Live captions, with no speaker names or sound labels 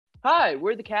Hi,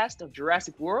 we're the cast of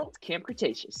Jurassic World, Camp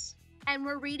Cretaceous. And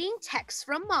we're reading texts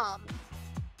from Mom.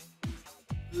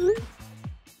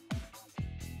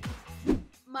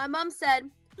 My mom said,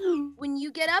 when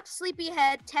you get up,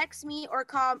 sleepyhead, text me or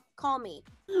call me.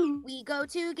 We go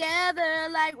together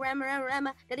like rama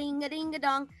rama, da ding a ding a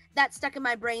dong. That stuck in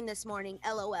my brain this morning,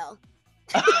 LOL.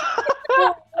 Your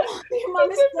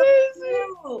mom is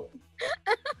so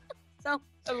cute. So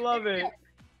I love it.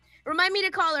 Remind me to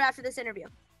call her after this interview.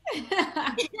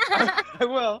 I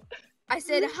will. I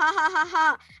said, ha ha ha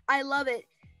ha. I love it.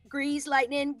 Grease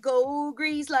lightning, go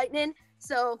Grease lightning.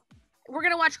 So we're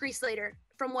going to watch Grease later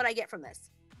from what I get from this.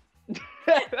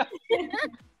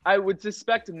 I would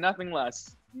suspect nothing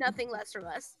less. Nothing less from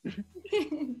us.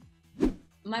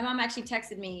 My mom actually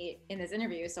texted me in this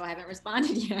interview, so I haven't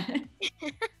responded yet.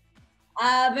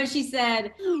 But she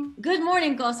said, "Good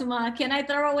morning, Cosima. Can I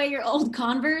throw away your old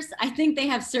Converse? I think they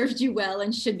have served you well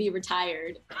and should be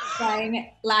retired." Crying,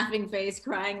 laughing face,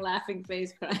 crying, laughing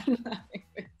face, crying, laughing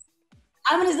face.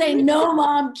 I'm going to say, no,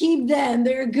 Mom, keep them.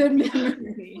 They're a good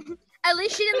memory. At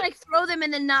least she didn't throw them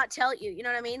and then not tell you. You know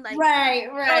what I mean? Right.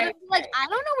 I don't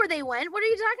know where they went. What are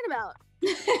you talking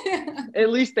about? At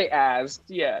least they asked.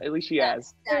 Yeah, at least she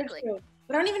asked. Exactly.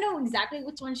 But I don't even know exactly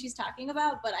which one she's talking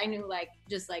about, but I knew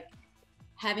just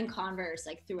having Converse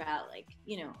throughout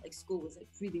school was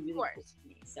really really cool to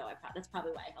me. So that's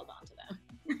probably why I held on to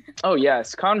them. Oh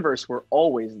yes, Converse were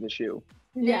always the shoe.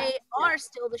 They are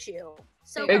still the shoe.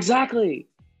 So exactly.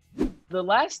 The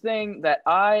last thing that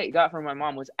I got from my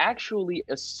mom was actually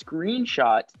a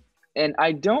screenshot, and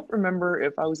I don't remember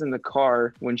if I was in the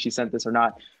car when she sent this or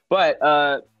not, but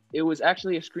it was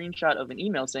actually a screenshot of an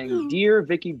email saying, "Dear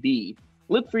Vicky B,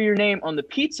 look for your name on the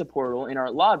pizza portal in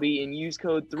our lobby and use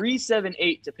code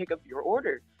 378 to pick up your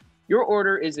order. Your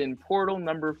order is in portal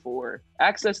number 4.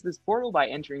 Access this portal by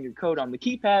entering your code on the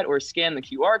keypad or scan the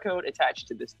QR code attached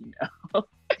to this email."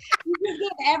 You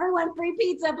just gave everyone free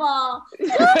pizza, Paul. We're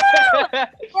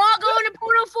all going to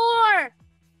portal 4.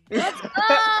 Let's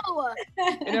go.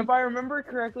 And if I remember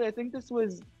correctly, I think this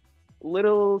was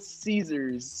Little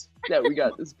Caesars that we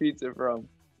got this pizza from.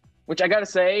 Which I gotta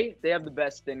say, they have the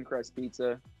best thin crust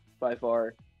pizza by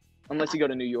far, unless you go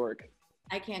to New York.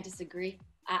 I can't disagree.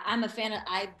 I'm a fan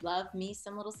I love me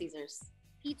some Little Caesars.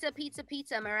 Pizza, pizza,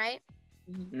 pizza, am I right?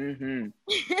 Mm-hmm.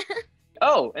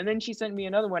 Oh, and then she sent me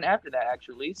another one after that,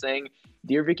 actually, saying,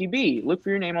 "Dear Vicky B, look for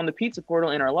your name on the pizza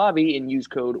portal in our lobby and use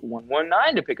code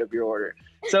 119 to pick up your order."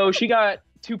 So she got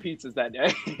 2 pizzas that day.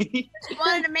 Just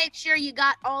wanted to make sure you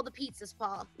got all the pizzas,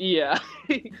 Paul. Yeah.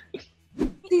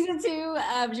 Season 2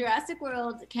 of Jurassic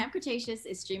World Camp Cretaceous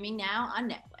is streaming now on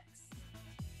Netflix.